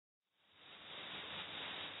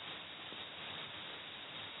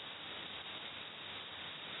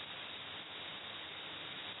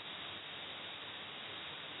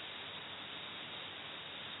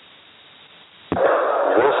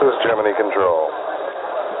is Gemini Control.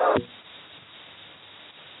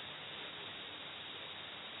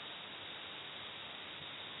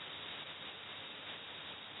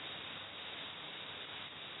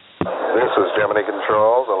 This is Gemini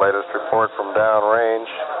Control. The latest report from downrange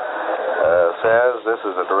says this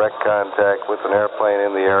is a direct contact with an airplane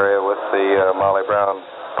in the area with the Molly Brown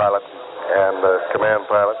pilot and command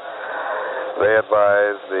pilot. They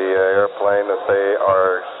advise the airplane that they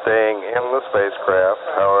are staying in the spacecraft.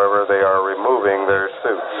 However, they are removing their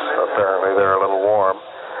suits. Apparently, they're a little warm.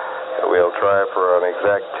 We'll try for an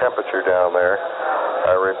exact temperature down there.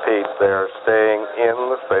 I repeat, they are staying in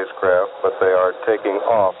the spacecraft, but they are taking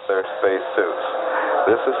off their space suits.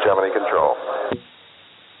 This is Gemini Control.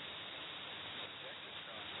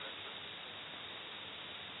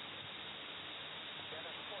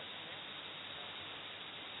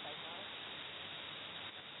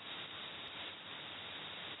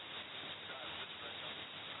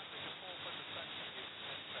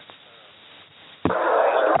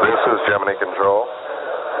 This is Gemini Control.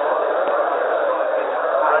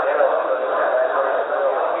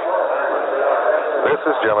 This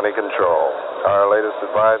is Gemini Control. Our latest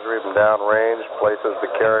advisory from downrange places the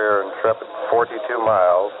carrier Intrepid 42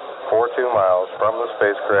 miles from the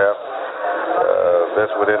spacecraft. This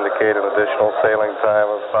would indicate an additional sailing time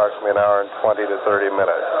of approximately an hour and 20 to 30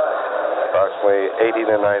 minutes. Approximately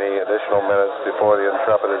 80 to 90 additional minutes before the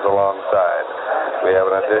Intrepid is alongside. We have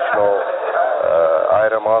an additional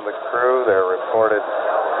item on the crew. They're reported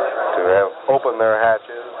to have opened their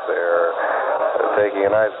hatches. They're taking a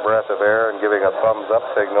nice breath of air and giving a thumbs-up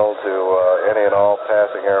signal to any and all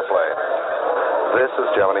passing airplane. This is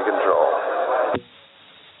Gemini Control.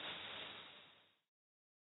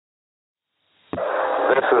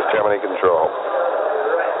 This is Gemini Control.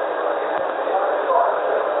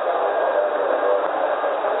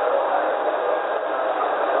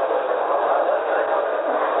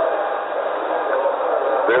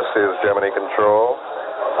 This is Gemini Control.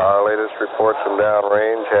 Our latest reports from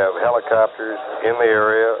downrange have helicopters in the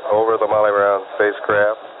area over the Molly Brown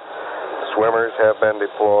spacecraft. Swimmers have been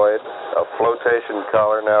deployed. A flotation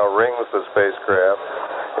collar now rings the spacecraft.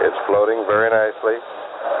 It's floating very nicely.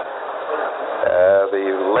 The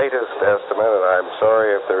latest estimate, and I'm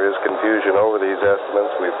sorry if there is confusion over these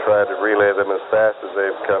estimates, we've tried to relay them as fast as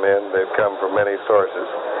they've come in. They've come from many sources.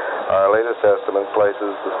 Our latest estimate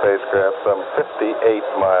places the spacecraft some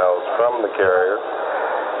 58 miles from the carrier.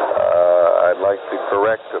 I'd like to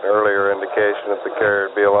correct an earlier indication that the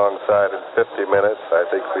carrier would be alongside in 50 minutes. I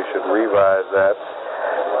think we should revise that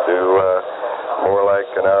to more like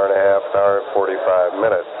an hour and a half, an hour and 45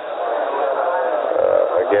 minutes.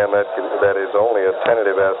 Again, that is only a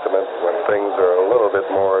tentative estimate. When things are a little bit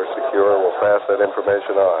more secure, we'll pass that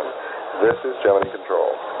information on. This is Gemini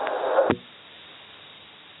Control.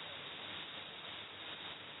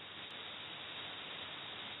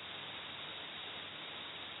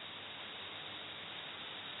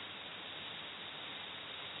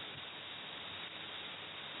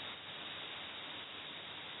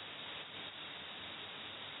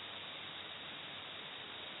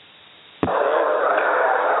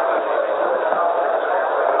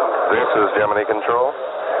 This is Gemini Control.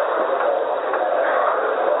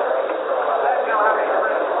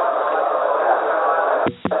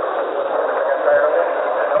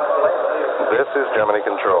 This is Gemini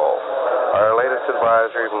Control. Our latest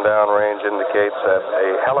advisory from downrange indicates that a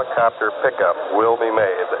helicopter pickup will be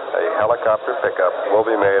made. A helicopter pickup will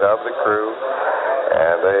be made of the crew,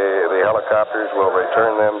 and the helicopters will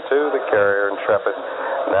return them to the carrier Intrepid,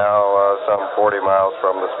 now some 40 miles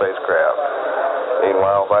from the spacecraft.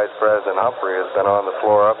 Meanwhile, Vice President Humphrey has been on the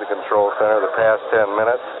floor of the control center the past 10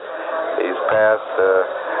 minutes. He's passed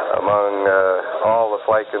among all the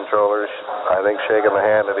flight controllers, I think shaking the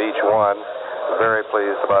hand of each one. Very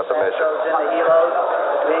pleased about the mission.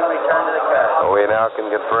 We now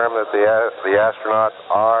can confirm that the astronauts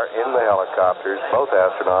are in the helicopters, both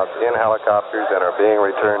astronauts in helicopters, and are being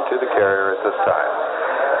returned to the carrier at this time.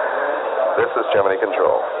 This is Gemini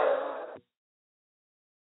Control.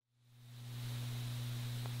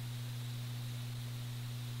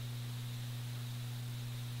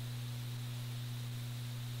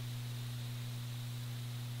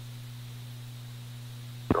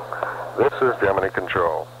 This is Gemini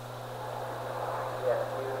Control.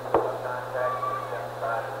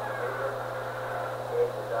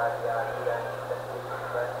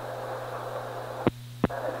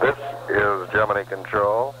 This is Gemini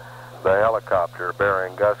Control. The helicopter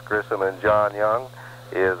bearing Gus Grissom and John Young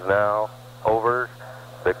is now over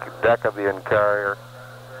the deck of the carrier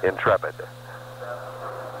Intrepid.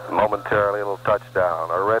 momentarily it'll touch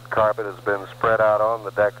down. A red carpet has been spread out on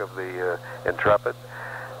the deck of the Intrepid.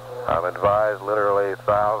 I'm advised literally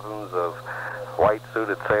thousands of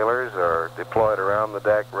white-suited sailors are deployed around the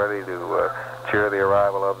deck ready to cheer the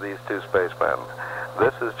arrival of these two spacemen.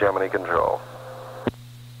 This is Gemini Control.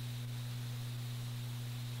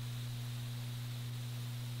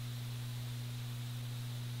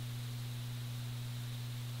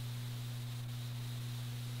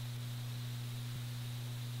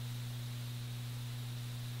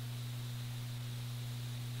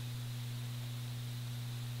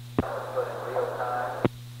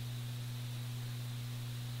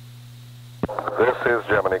 This is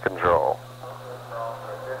Gemini Control.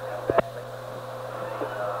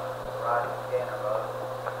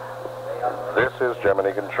 This is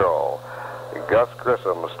Gemini Control. Gus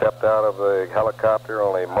Grissom stepped out of the helicopter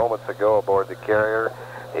only moments ago aboard the carrier.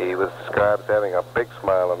 He was described as having a big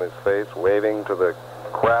smile on his face, waving to the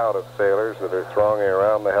crowd of sailors that are thronging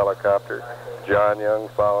around the helicopter. John Young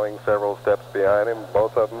following several steps behind him,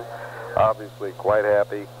 both of them obviously quite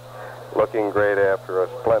happy, looking great after a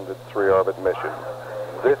splendid 3-orbit mission.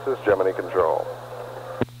 This is Gemini Control.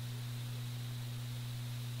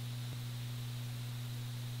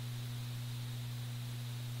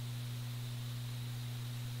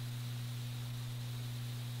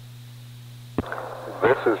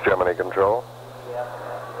 This is Gemini Control.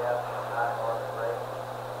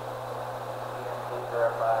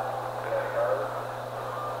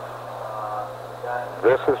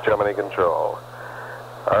 This is Gemini Control.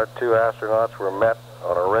 Our two astronauts were met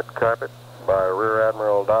on a red carpet by Rear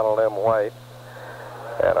Admiral Donald M. White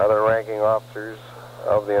and other ranking officers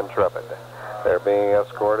of the Intrepid. They're being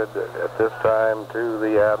escorted at this time to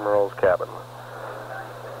the Admiral's cabin.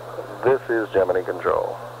 This is Gemini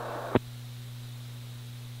Control.